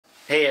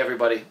Hey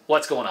everybody,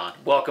 what's going on?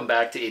 Welcome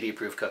back to Idiot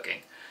Proof Cooking.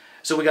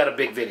 So we got a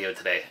big video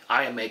today.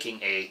 I am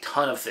making a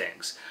ton of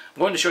things. I'm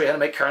going to show you how to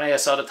make carne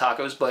asada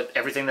tacos, but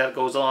everything that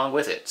goes along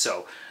with it.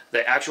 So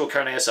the actual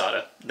carne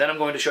asada. Then I'm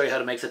going to show you how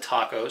to make the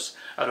tacos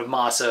out of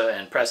masa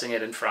and pressing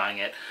it and frying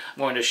it. I'm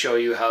going to show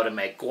you how to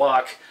make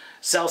guac,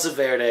 salsa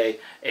verde,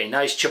 a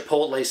nice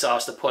chipotle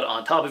sauce to put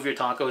on top of your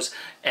tacos,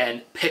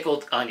 and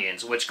pickled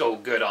onions, which go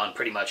good on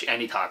pretty much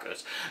any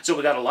tacos. So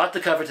we got a lot to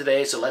cover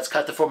today, so let's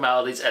cut the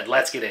formalities and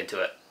let's get into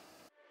it.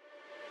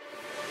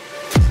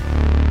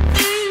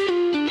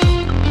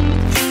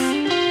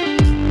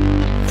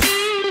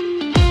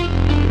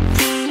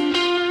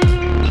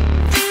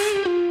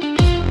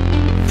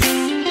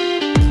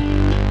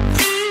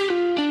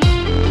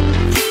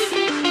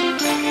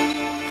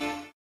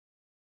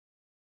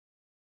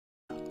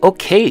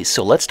 Okay,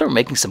 so let's start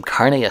making some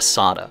carne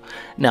asada.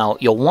 Now,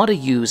 you'll want to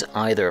use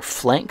either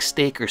flank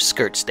steak or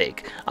skirt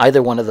steak.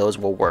 Either one of those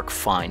will work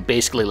fine.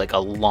 Basically like a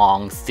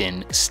long,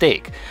 thin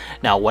steak.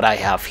 Now, what I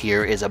have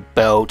here is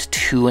about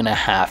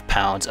 2.5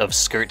 pounds of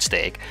skirt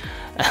steak.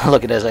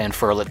 Look at as I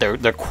unfurl it,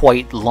 they're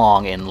quite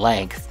long in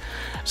length.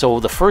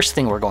 So the first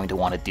thing we're going to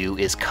want to do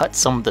is cut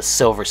some of the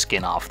silver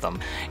skin off them.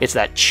 It's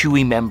that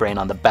chewy membrane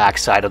on the back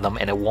side of them,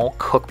 and it won't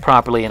cook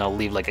properly, and it'll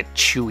leave like a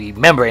chewy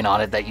membrane on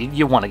it that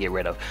you want to get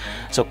rid of.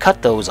 So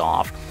cut those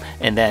off.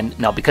 And then,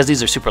 now because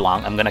these are super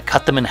long, I'm going to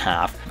cut them in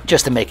half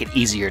just to make it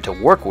easier to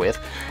work with.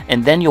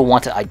 And then you'll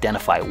want to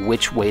identify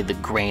which way the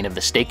grain of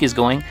the steak is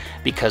going,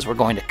 because we're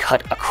going to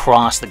cut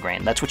across the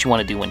grain. That's what you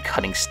want to do when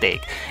cutting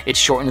steak. It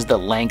shortens the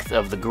length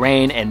of the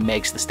grain and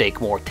makes the steak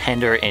more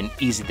tender and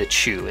easy to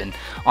chew. And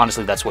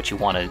honestly, that's what you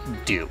want to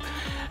do.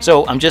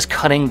 So I'm just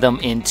cutting them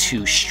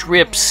into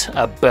strips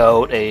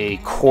about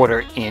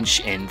 1/4 inch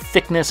in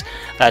thickness.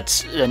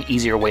 That's an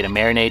easier way to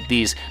marinate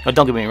these. Now,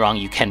 don't get me wrong,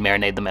 you can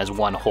marinate them as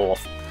one whole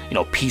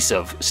piece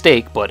of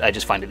steak, but I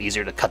just find it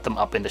easier to cut them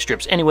up into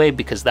strips anyway,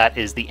 because that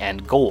is the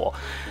end goal.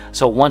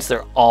 So once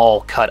they're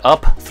all cut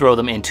up, throw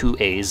them into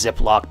a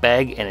Ziploc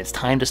bag, and it's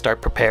time to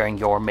start preparing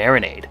your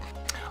marinade.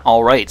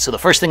 Alright, so the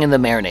first thing in the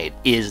marinade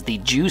is the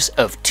juice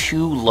of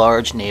 2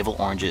 large navel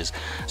oranges.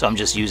 So I'm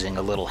just using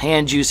a little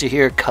hand juicer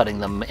here, cutting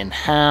them in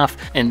half,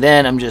 and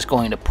then I'm just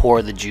going to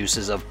pour the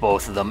juices of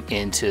both of them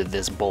into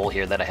this bowl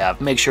here that I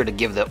have. Make sure to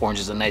give the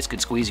oranges a nice good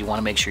squeeze. You want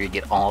to make sure you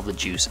get all the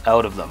juice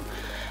out of them.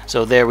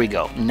 So there we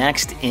go.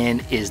 Next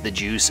in is the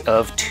juice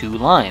of 2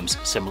 limes.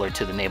 Similar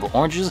to the navel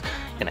oranges,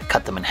 I'm going to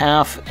cut them in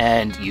half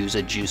and use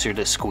a juicer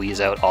to squeeze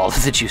out all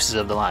of the juices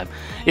of the lime.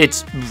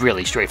 It's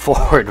really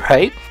straightforward,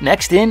 right?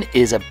 Next in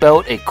is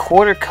about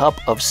 1/4 cup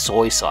of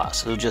soy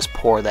sauce. So just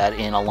pour that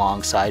in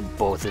alongside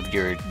both of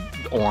your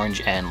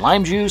orange and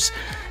lime juice.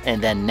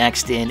 And then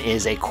next in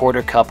is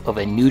 1/4 cup of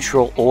a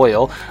neutral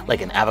oil,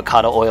 like an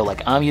avocado oil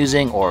like I'm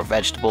using, or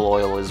vegetable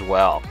oil as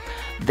well.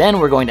 Then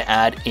we're going to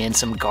add in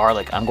some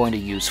garlic. I'm going to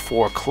use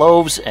 4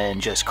 cloves and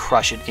just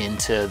crush it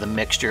into the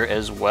mixture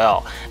as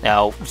well.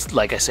 Now,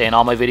 like I say in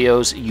all my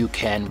videos, you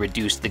can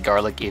reduce the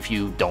garlic if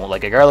you don't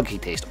like a garlicky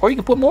taste, or you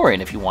can put more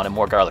in if you want it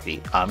more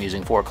garlicky. I'm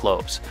using 4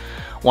 cloves.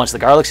 Once the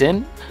garlic's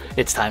in,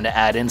 it's time to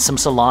add in some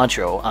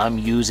cilantro. I'm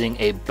using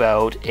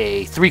about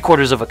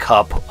 3/4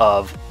 cup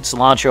of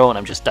cilantro, and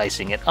I'm just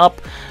dicing it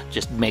up.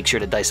 Just make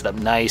sure to dice it up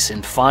nice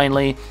and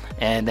finely,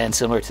 and then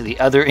similar to the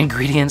other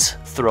ingredients,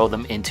 throw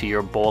them into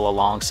your bowl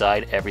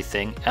alongside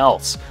everything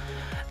else.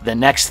 The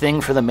next thing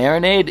for the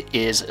marinade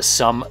is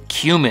some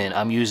cumin.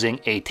 I'm using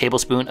a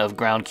tablespoon of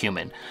ground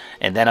cumin,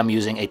 and then I'm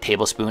using a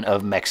tablespoon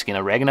of Mexican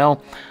oregano.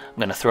 I'm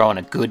going to throw in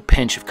a good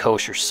pinch of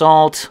kosher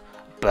salt,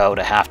 about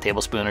 1/2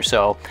 tablespoon or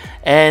so,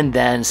 and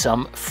then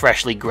some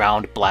freshly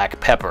ground black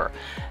pepper.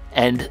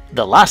 And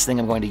the last thing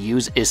I'm going to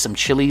use is some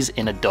chilies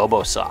in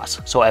adobo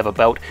sauce. So I have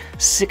about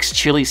 6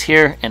 chilies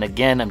here, and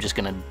again, I'm just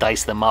going to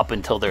dice them up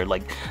until they're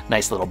like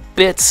nice little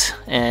bits,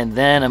 and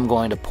then I'm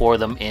going to pour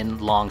them in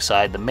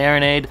alongside the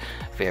marinade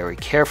very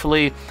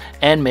carefully,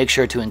 and make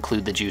sure to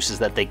include the juices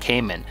that they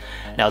came in.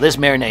 Now, this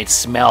marinade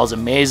smells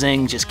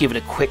amazing. Just give it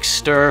a quick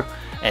stir,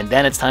 and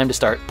then it's time to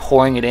start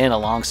pouring it in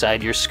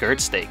alongside your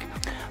skirt steak.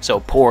 So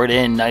pour it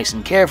in nice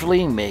and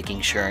carefully,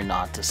 making sure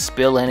not to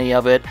spill any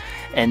of it.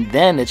 And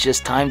then it's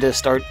just time to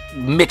start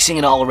mixing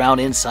it all around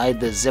inside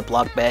the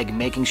Ziploc bag,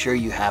 making sure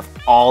you have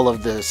all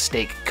of the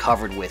steak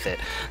covered with it.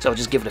 So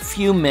just give it a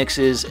few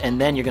mixes, and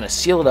then you're going to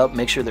seal it up,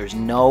 make sure there's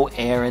no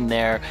air in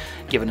there.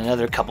 Give it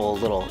another couple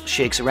of little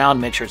shakes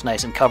around, make sure it's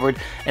nice and covered.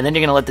 And then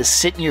you're going to let this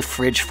sit in your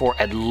fridge for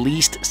at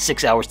least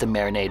 6 hours to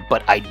marinate,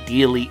 but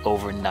ideally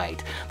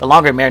overnight. The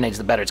longer it marinates,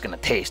 the better it's going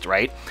to taste,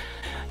 right?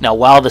 Now,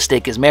 while the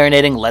steak is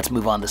marinating, let's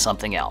move on to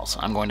something else.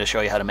 I'm going to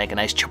show you how to make a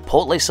nice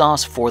chipotle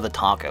sauce for the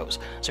tacos.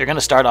 So you're going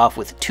to start off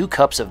with 2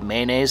 cups of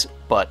mayonnaise,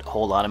 but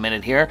hold on a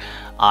minute here.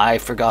 I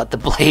forgot the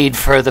blade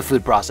for the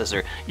food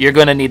processor. You're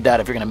going to need that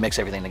if you're going to mix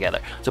everything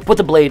together. So put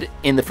the blade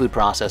in the food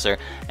processor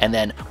and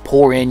then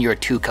pour in your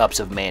 2 cups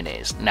of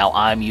mayonnaise. Now,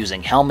 I'm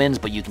using Hellmann's,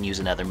 but you can use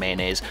another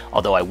mayonnaise,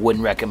 although I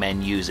wouldn't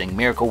recommend using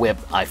Miracle Whip.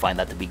 I find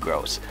that to be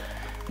gross.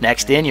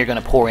 Next in, you're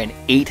going to pour in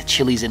 8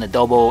 chilies in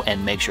adobo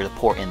and make sure to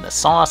pour in the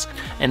sauce.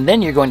 And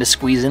then you're going to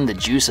squeeze in the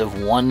juice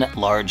of 1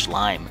 large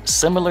lime.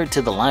 Similar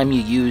to the lime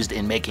you used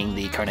in making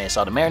the carne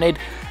asada marinade,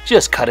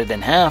 just cut it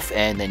in half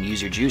and then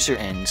use your juicer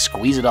and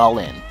squeeze it all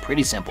in.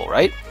 Pretty simple,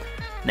 right?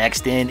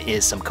 Next in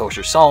is some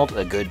kosher salt,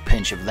 a good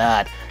pinch of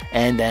that,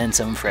 and then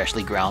some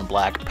freshly ground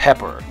black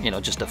pepper. You know,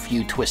 just a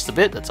few twists of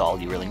it, that's all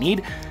you really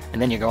need.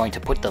 And then you're going to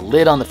put the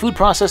lid on the food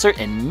processor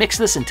and mix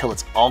this until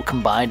it's all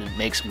combined and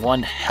makes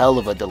one hell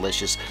of a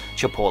delicious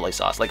chipotle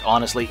sauce. Like,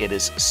 honestly, it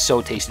is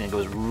so tasty and it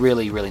goes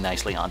really, really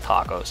nicely on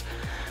tacos.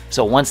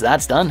 So once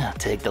that's done,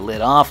 take the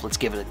lid off. Let's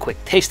give it a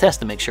quick taste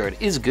test to make sure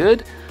it is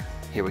good.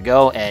 Here we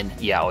go, and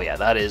yeah, oh yeah,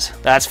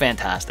 that's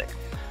fantastic.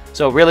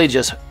 So really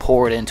just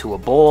pour it into a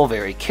bowl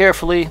very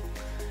carefully,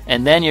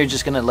 and then you're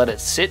just gonna let it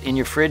sit in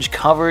your fridge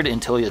covered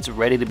until it's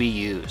ready to be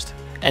used.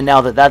 And now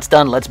that that's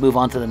done, let's move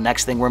on to the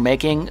next thing we're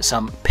making,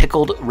 some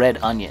pickled red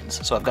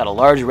onions. So I've got a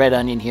large red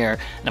onion here,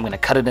 and I'm gonna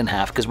cut it in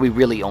half because we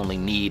really only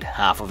need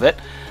half of it.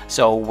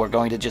 So we're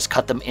going to just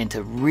cut them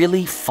into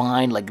really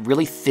fine, like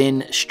really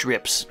thin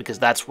strips, because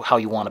that's how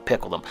you want to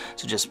pickle them.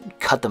 So just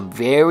cut them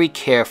very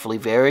carefully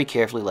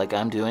like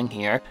I'm doing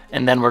here.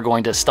 And then we're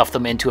going to stuff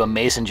them into a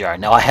mason jar.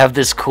 Now I have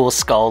this cool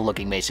skull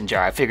looking mason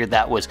jar. I figured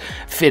that was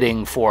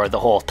fitting for the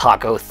whole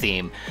taco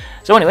theme.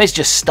 So anyways,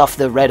 just stuff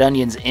the red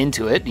onions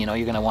into it. You know,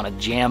 you're going to want to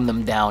jam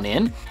them down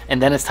in.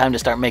 And then it's time to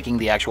start making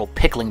the actual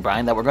pickling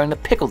brine that we're going to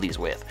pickle these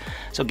with.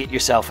 So get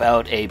yourself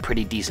out a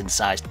pretty decent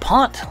sized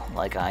pot,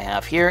 like I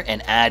have here,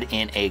 and add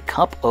in a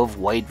cup of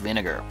white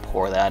vinegar.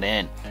 Pour that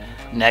in.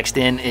 Next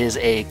in is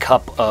a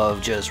cup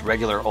of just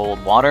regular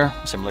old water,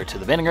 similar to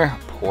the vinegar.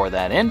 Pour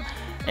that in.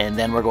 And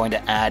then we're going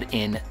to add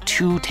in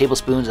 2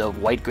 tablespoons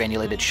of white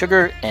granulated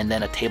sugar and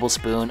then a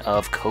tablespoon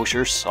of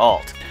kosher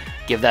salt.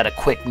 Give that a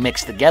quick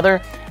mix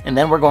together, and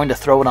then we're going to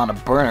throw it on a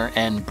burner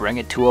and bring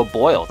it to a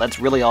boil. That's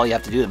really all you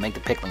have to do to make the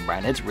pickling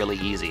brine. It's really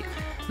easy.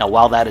 Now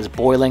while that is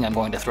boiling, I'm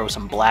going to throw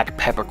some black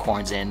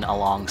peppercorns in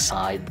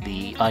alongside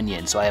the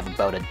onion. So I have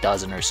about a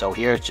dozen or so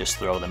here. Just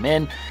throw them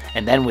in,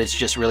 and then we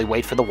just really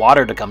wait for the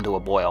water to come to a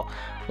boil.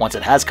 Once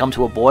it has come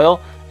to a boil,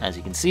 as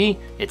you can see,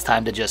 it's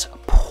time to just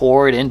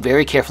pour it in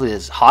very carefully.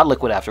 This is hot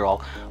liquid after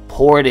all.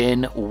 Pour it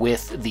in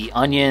with the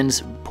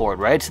onions, pour it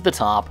right to the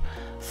top.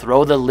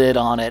 Throw the lid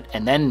on it,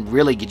 and then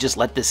really you just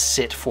let this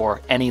sit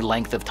for any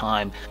length of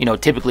time. You know,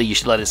 typically you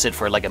should let it sit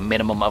for like a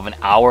minimum of an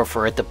hour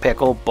for it to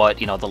pickle,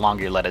 but you know, the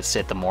longer you let it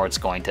sit, the more it's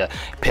going to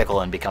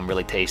pickle and become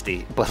really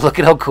tasty. But look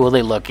at how cool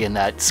they look in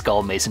that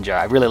skull mason jar.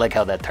 I really like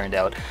how that turned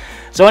out.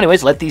 So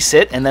anyways, let these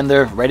sit and then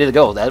they're ready to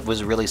go. That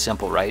was really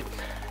simple, right?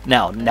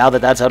 Now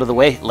that that's out of the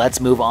way, let's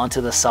move on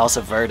to the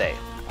salsa verde.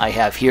 I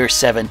have here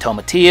 7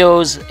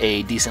 tomatillos,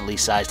 a decently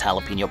sized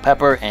jalapeno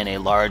pepper, and a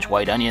large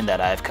white onion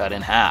that I've cut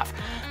in half.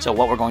 So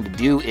what we're going to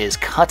do is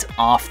cut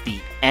off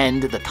the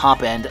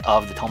top end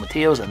of the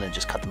tomatillos, and then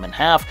just cut them in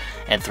half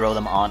and throw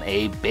them on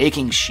a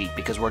baking sheet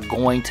because we're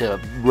going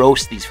to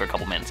roast these for a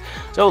couple minutes.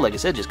 So like I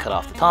said, just cut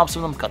off the tops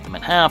of them, cut them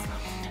in half.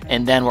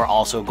 And then we're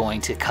also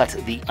going to cut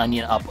the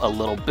onion up a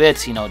little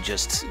bit. You know,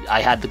 just, I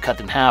had to cut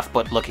them in half,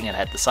 but looking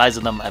at the size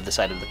of them, I've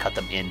decided to cut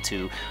them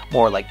into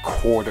more like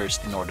quarters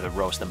in order to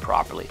roast them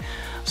properly.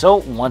 So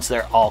once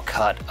they're all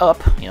cut up,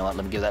 you know what,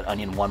 let me give that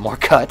onion one more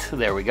cut.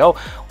 There we go.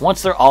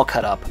 Once they're all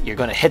cut up, you're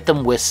going to hit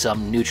them with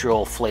some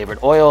neutral flavored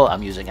oil.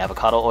 I'm using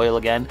avocado oil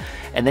again.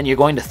 And then you're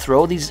going to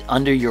throw these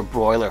under your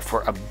broiler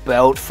for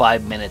about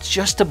 5 minutes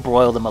just to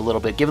broil them a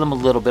little bit. Give them a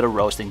little bit of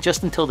roasting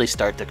just until they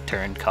start to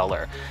turn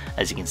color.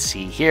 As you can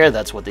see here,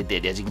 that's what they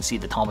did. As you can see,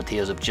 the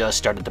tomatillos have just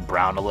started to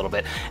brown a little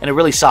bit, and it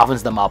really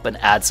softens them up and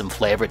adds some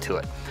flavor to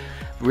it.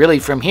 Really,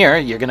 from here,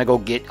 you're going to go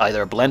get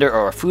either a blender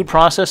or a food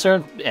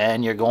processor,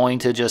 and you're going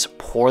to just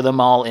pour them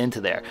all into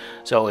there.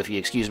 So if you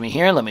excuse me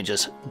here, let me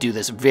just do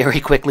this very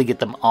quickly, get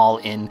them all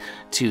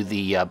into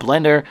the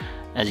blender.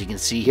 As you can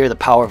see here, the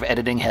power of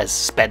editing has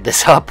sped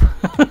this up.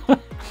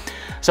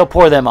 So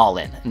pour them all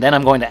in. And then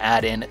I'm going to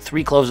add in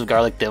 3 cloves of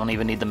garlic. Don't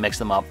even need to mix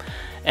them up.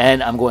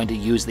 And I'm going to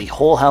use the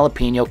whole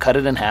jalapeno, cut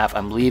it in half.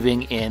 I'm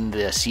leaving in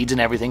the seeds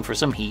and everything for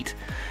some heat.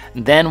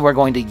 Then we're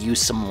going to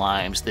use some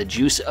limes, the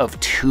juice of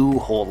 2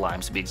 whole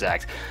limes to be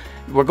exact.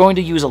 We're going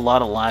to use a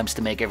lot of limes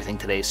to make everything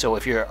today, so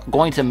if you're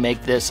going to make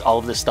all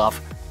of this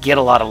stuff, get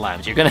a lot of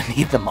limes. You're going to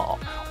need them all.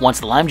 Once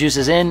the lime juice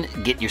is in,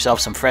 get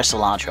yourself some fresh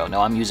cilantro.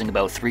 Now I'm using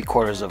about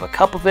 3/4 of a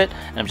cup of it,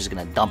 and I'm just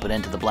going to dump it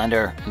into the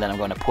blender, and then I'm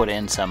going to put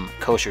in some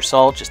kosher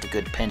salt, just a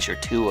good pinch or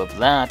 2 of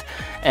that,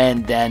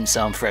 and then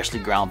some freshly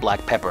ground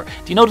black pepper.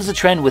 Do you notice the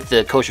trend with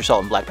the kosher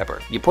salt and black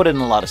pepper? You put it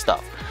in a lot of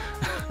stuff.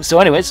 So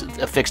anyways,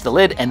 fix the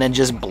lid and then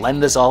just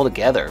blend this all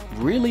together.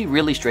 Really,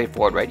 really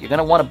straightforward, right? You're going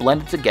to want to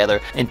blend it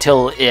together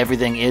until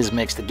everything is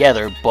mixed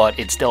together, but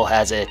it still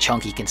has a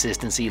chunky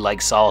consistency like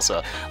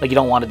salsa. Like, you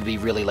don't want it to be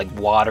really like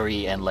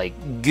watery and like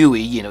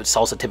gooey. You know,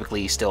 salsa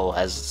typically still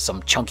has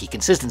some chunky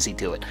consistency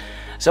to it.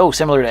 So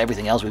similar to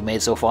everything else we've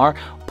made so far,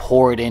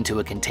 pour it into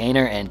a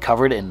container and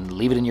cover it and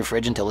leave it in your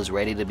fridge until it's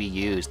ready to be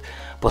used.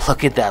 But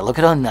look at that, look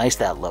at how nice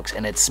that looks,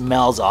 and it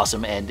smells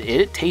awesome, and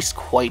it tastes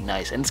quite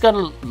nice, and it's got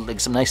like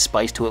some nice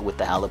spice to it with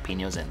the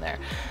jalapenos in there.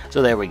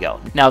 So there we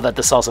go. Now that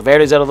the salsa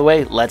verde is out of the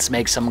way, let's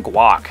make some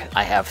guac.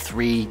 I have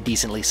 3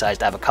 decently sized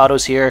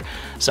avocados here,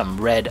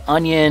 some red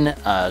onion,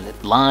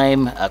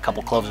 lime, a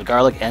couple cloves of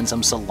garlic, and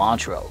some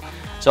cilantro.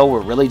 So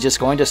we're really just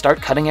going to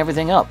start cutting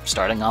everything up,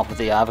 starting off with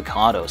the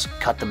avocados.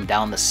 Cut them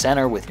down the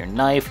center with your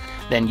knife,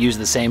 then use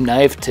the same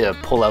knife to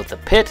pull out the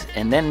pit,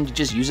 and then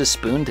just use a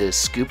spoon to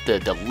scoop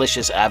the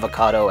delicious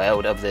avocado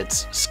out of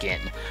its skin.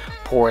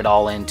 Pour it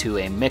all into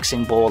a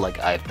mixing bowl like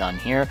I've done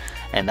here,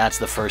 and that's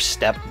the first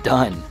step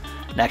done.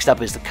 Next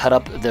up is to cut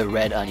up the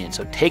red onion.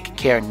 So take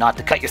care not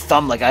to cut your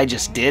thumb like I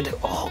just did.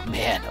 Oh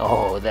man,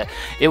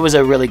 it was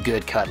a really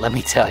good cut, let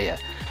me tell you.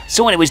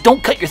 So anyways,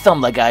 don't cut your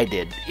thumb like I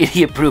did.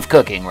 Idiot-proof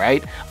cooking,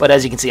 right? But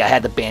as you can see, I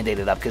had to band-aid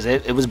it up because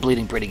it was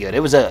bleeding pretty good. It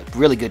was a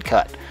really good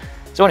cut.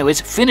 So anyways,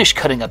 finish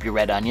cutting up your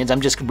red onions.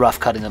 I'm just rough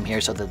cutting them here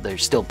so that they're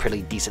still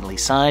pretty decently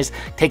sized,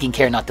 taking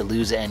care not to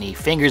lose any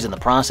fingers in the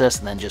process,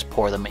 and then just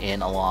pour them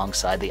in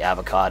alongside the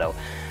avocado.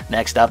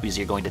 Next up is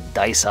you're going to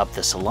dice up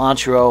the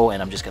cilantro,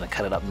 and I'm just going to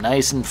cut it up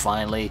nice and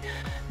finely.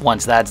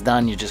 Once that's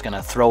done, you're just going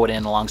to throw it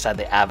in alongside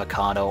the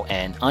avocado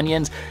and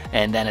onions,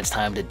 and then it's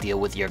time to deal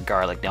with your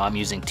garlic. Now I'm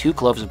using 2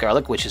 cloves of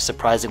garlic, which is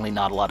surprisingly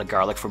not a lot of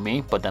garlic for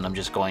me, but then I'm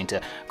just going to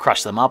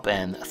crush them up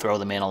and throw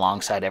them in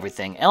alongside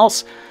everything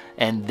else.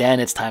 And then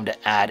it's time to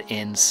add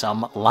in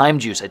some lime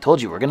juice. I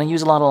told you we're going to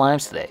use a lot of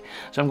limes today.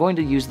 So I'm going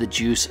to use the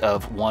juice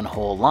of 1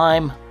 whole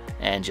lime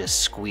and just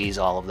squeeze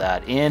all of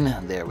that in.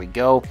 There we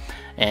go.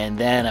 And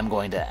then I'm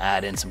going to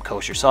add in some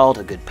kosher salt,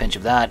 a good pinch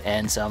of that,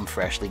 and some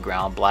freshly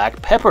ground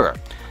black pepper.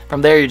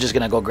 From there, you're just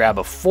going to go grab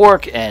a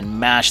fork and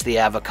mash the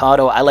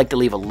avocado. I like to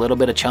leave a little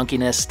bit of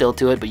chunkiness still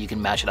to it, but you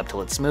can mash it up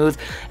till it's smooth.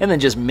 And then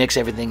just mix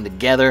everything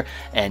together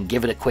and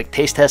give it a quick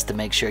taste test to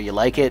make sure you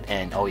like it.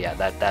 And oh yeah,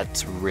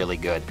 that's really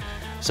good.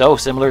 So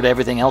similar to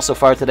everything else so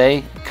far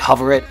today,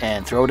 cover it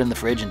and throw it in the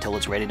fridge until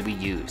it's ready to be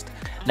used.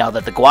 Now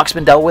that the guac's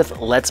been dealt with,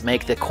 let's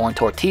make the corn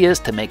tortillas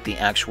to make the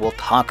actual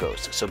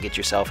tacos. So get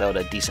yourself out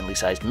a decently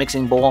sized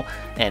mixing bowl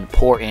and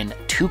pour in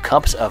 2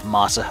 cups of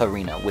masa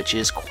harina, which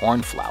is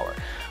corn flour.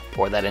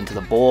 Pour that into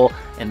the bowl,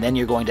 and then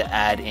you're going to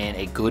add in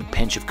a good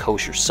pinch of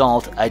kosher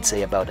salt. I'd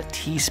say about a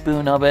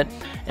teaspoon of it,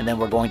 and then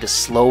we're going to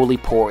slowly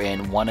pour in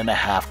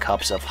 1.5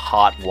 cups of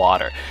hot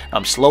water. Now,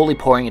 I'm slowly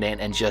pouring it in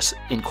and just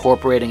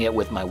incorporating it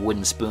with my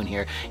wooden spoon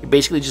here. You're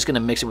basically just going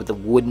to mix it with the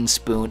wooden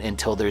spoon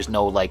until there's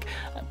no like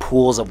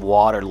pools of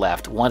water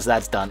left. Once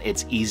that's done,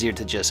 it's easier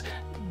to just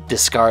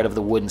discard of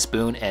the wooden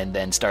spoon and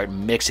then start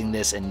mixing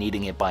this and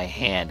kneading it by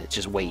hand. It's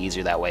just way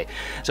easier that way.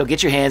 So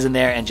get your hands in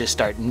there and just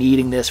start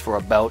kneading this for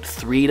about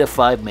 3 to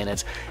 5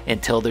 minutes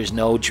until there's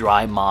no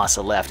dry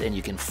masa left, and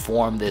you can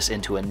form this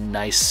into a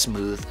nice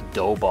smooth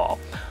dough ball.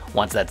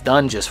 Once that's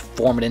done, just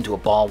form it into a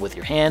ball with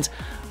your hands,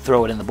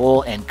 throw it in the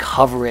bowl, and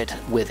cover it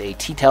with a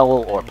tea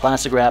towel or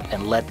plastic wrap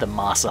and let the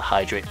masa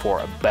hydrate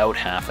for about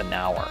half an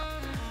hour.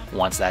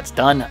 Once that's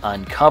done,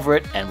 uncover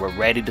it, and we're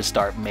ready to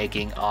start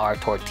making our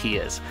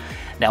tortillas.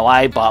 Now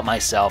I bought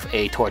myself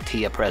a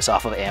tortilla press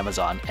off of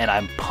Amazon, and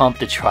I'm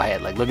pumped to try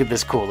it. Like, look at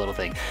this cool little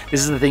thing.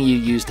 This is the thing you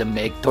use to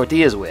make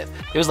tortillas with.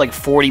 It was like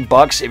 40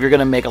 bucks. If you're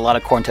gonna make a lot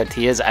of corn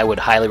tortillas, I would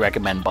highly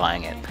recommend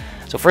buying it.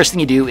 So first thing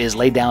you do is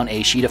lay down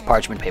a sheet of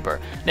parchment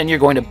paper. Then you're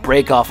going to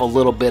break off a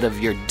little bit of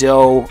your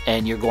dough,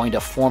 and you're going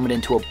to form it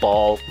into a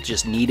ball.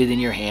 Just knead it in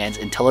your hands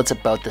until it's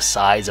about the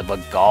size of a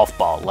golf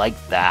ball,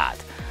 like that.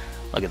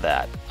 Look at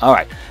that. All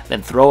right,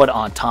 then throw it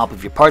on top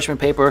of your parchment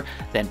paper,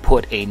 then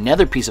put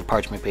another piece of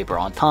parchment paper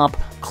on top,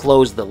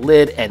 close the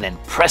lid, and then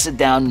press it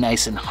down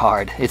nice and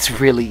hard. It's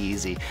really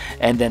easy.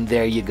 And then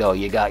there you go.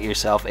 You got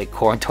yourself a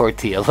corn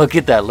tortilla. Look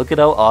at that. Look at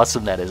how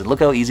awesome that is. And look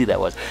how easy that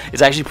was.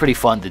 It's actually pretty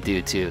fun to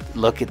do too.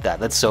 Look at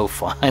that. That's so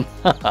fun.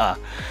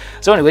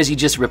 So anyways, you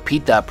just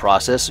repeat that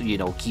process. You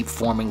know, keep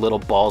forming little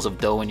balls of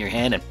dough in your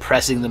hand and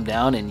pressing them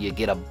down, and you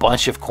get a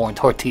bunch of corn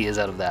tortillas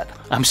out of that.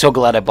 I'm so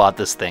glad I bought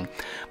this thing.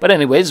 But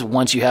anyways,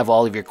 once you have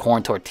all of your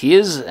corn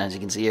tortillas, as you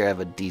can see here, I have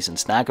a decent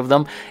stack of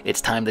them,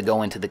 it's time to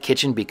go into the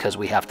kitchen because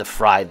we have to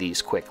fry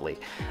these quickly.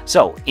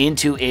 So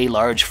into a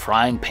large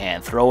frying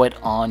pan, throw it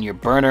on your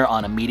burner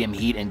on a medium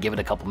heat and give it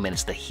a couple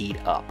minutes to heat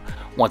up.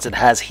 Once it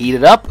has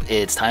heated up,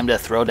 it's time to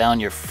throw down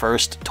your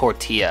first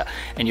tortilla,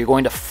 and you're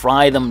going to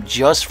fry them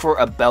just for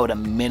about a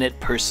minute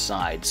per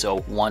side.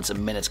 So once a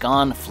minute's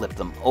gone, flip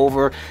them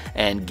over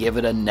and give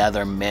it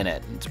another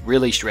minute. It's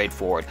really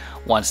straightforward.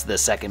 Once the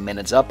second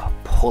minute's up,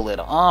 pull it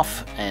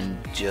off and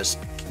just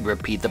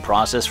repeat the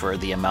process for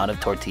the amount of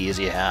tortillas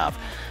you have.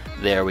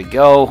 There we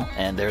go,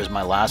 and there's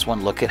my last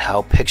one. Look at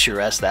how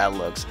picturesque that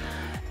looks.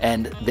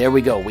 And there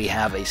we go. We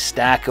have a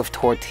stack of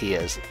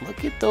tortillas.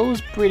 Look at those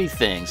pretty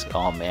things.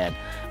 Oh man,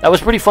 that was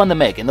pretty fun to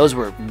make, and those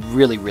were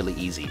really, really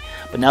easy.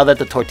 But now that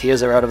the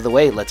tortillas are out of the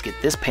way, let's get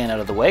this pan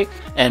out of the way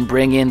and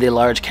bring in the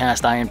large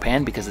cast iron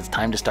pan because it's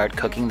time to start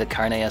cooking the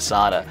carne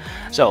asada.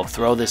 So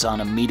throw this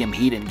on a medium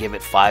heat and give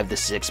it 5 to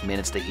 6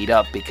 minutes to heat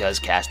up because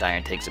cast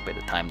iron takes a bit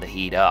of time to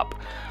heat up.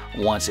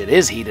 Once it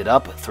is heated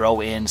up,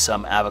 throw in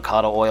some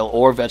avocado oil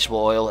or vegetable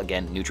oil,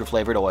 again, neutral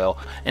flavored oil,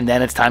 and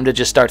then it's time to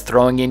just start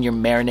throwing in your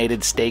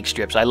marinated steak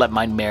strips. I let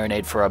mine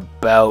marinate for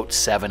about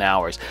 7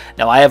 hours.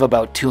 Now I have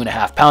about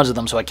 2.5 pounds of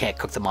them, so I can't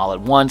cook them all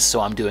at once, so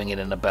I'm doing it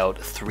in about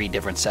 3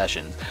 different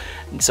sessions.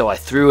 And so I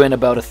threw in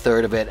about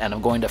 1/3 of it, and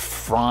I'm going to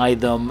fry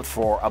them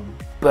for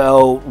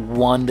about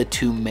 1 to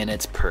 2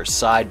 minutes per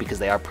side because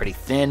they are pretty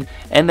thin.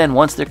 And then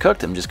once they're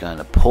cooked, I'm just going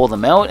to pull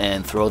them out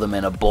and throw them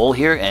in a bowl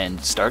here and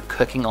start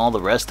cooking all the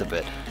rest of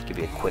it. Give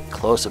you a quick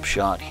close-up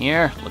shot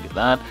here. Look at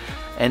that.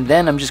 And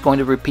then I'm just going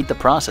to repeat the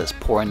process.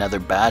 Pour another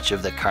batch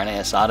of the carne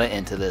asada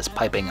into this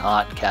piping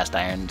hot cast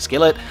iron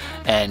skillet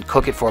and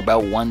cook it for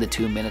about 1 to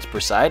 2 minutes per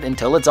side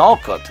until it's all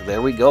cooked.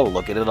 There we go.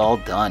 Look at it all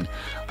done.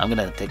 I'm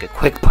going to take a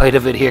quick bite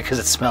of it here because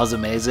it smells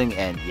amazing.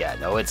 And yeah,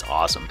 no, it's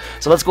awesome.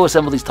 So let's go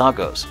assemble these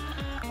tacos.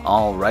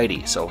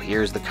 Alrighty, so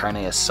here's the carne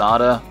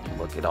asada.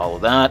 Look at all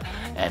of that.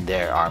 And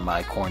there are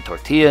my corn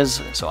tortillas.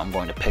 So I'm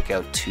going to pick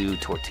out 2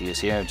 tortillas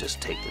here. Just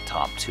take the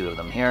top 2 of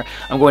them here.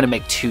 I'm going to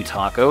make 2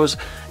 tacos.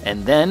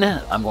 And then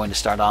I'm going to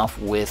start off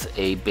with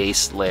a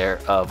base layer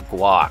of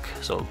guac.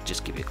 So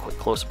just give you a quick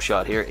close-up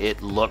shot here.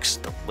 It looks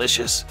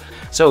delicious.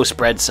 So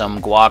spread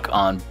some guac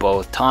on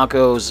both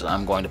tacos.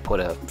 I'm going to put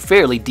a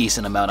fairly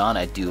decent amount on.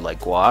 I do like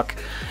guac.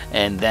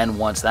 And then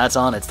once that's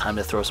on, it's time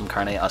to throw some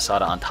carne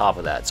asada on top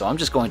of that. So I'm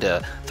just going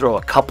to throw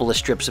a couple of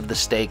strips of the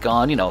steak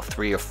on, you know,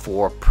 3 or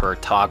 4 per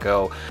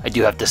taco. I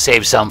do have to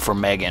save some for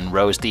Meg and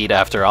Rose to eat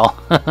after all.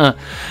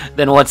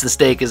 Then once the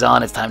steak is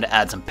on, it's time to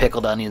add some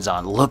pickled onions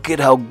on. Look at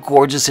how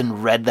gorgeous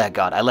and red that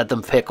got. I let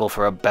them pickle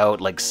for about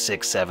like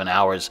 6-7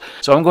 hours.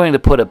 So I'm going to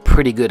put a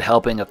pretty good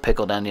helping of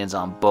pickled onions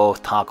on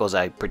both tacos.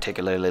 I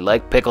particularly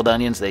like pickled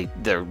onions.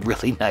 They're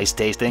really nice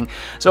tasting.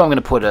 So I'm going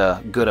to put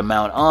a good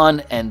amount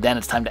on, and then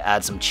it's time to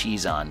add some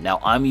cheese on.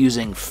 Now I'm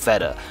using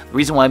feta. The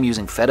reason why I'm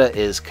using feta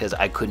is because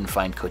I couldn't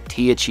find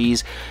cotija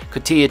cheese.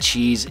 Cotija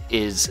cheese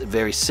is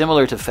very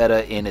similar to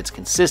feta in its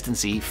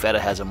consistency. Feta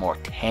has a more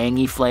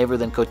tangy flavor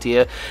than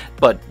cotija,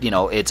 but you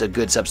know, it's a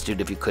good substitute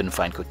if you couldn't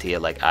find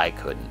cotija like I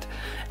couldn't.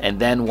 And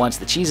then once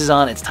the cheese is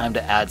on, it's time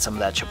to add some of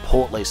that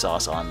chipotle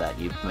sauce on that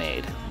you've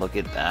made. Look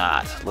at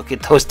that. Look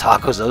at those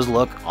tacos. Those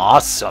look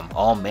awesome.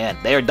 Oh man,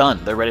 they are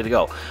done. They're ready to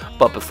go.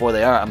 But before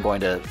they are, I'm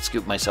going to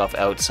scoop myself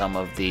out some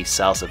of the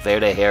salsa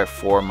verde here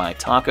for my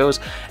tacos.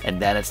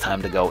 And then it's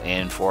time to go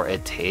in for a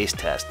taste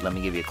test. Let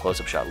me give you a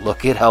close-up shot.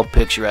 Look at how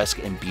picturesque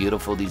and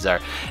beautiful these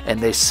are. And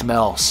they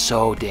smell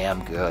so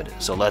damn good.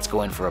 So let's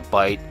go in for a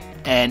bite.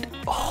 And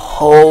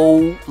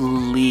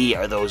holy,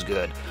 are those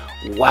good.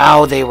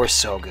 Wow, they were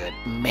so good.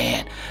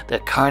 Man, the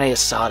carne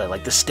asada,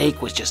 like the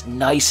steak was just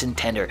nice and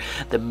tender.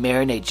 The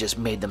marinade just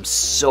made them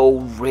so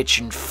rich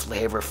and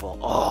flavorful.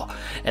 Oh,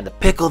 and the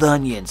pickled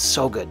onions,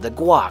 so good. The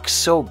guac,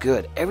 so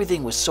good.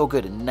 Everything was so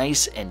good and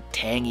nice and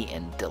tangy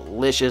and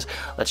delicious.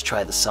 Let's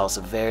try the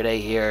salsa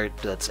verde here.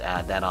 Let's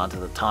add that onto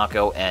the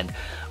taco, and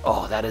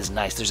oh, that is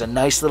nice. There's a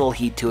nice little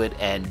heat to it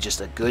and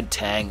just a good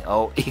tang.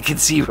 Oh, you can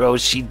see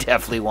Rose. She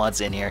definitely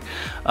wants in here.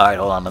 All right,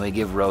 hold on. Let me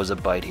give Rose a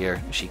bite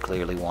here. She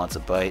clearly wants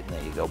a bite.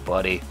 There you go,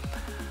 buddy.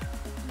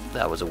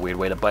 That was a weird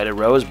way to bite it,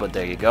 Rose, but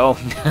there you go.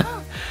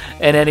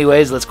 And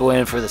anyways, let's go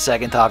in for the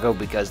second taco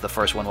because the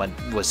first one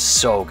was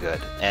so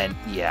good. And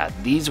yeah,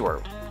 these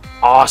were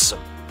awesome.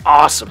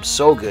 Awesome,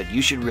 so good.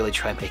 You should really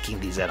try making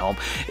these at home.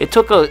 It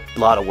took a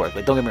lot of work,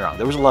 like don't get me wrong,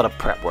 there was a lot of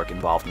prep work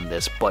involved in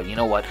this, but you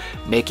know what,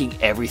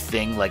 making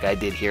everything like I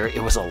did here,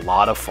 it was a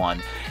lot of fun,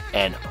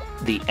 and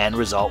the end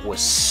result was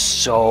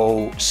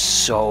so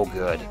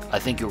good. I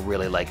think you'll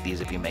really like these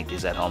if you make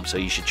these at home, so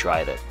you should try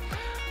it.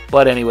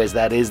 But anyways,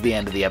 that is the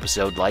end of the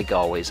episode. Like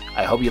always,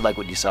 I hope you like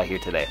what you saw here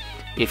today.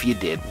 If you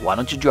did, why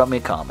don't you drop me a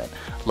comment,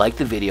 like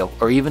the video,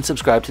 or even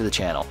subscribe to the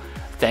channel.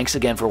 Thanks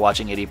again for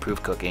watching Idiot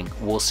Proof Cooking.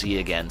 We'll see you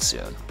again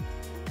soon.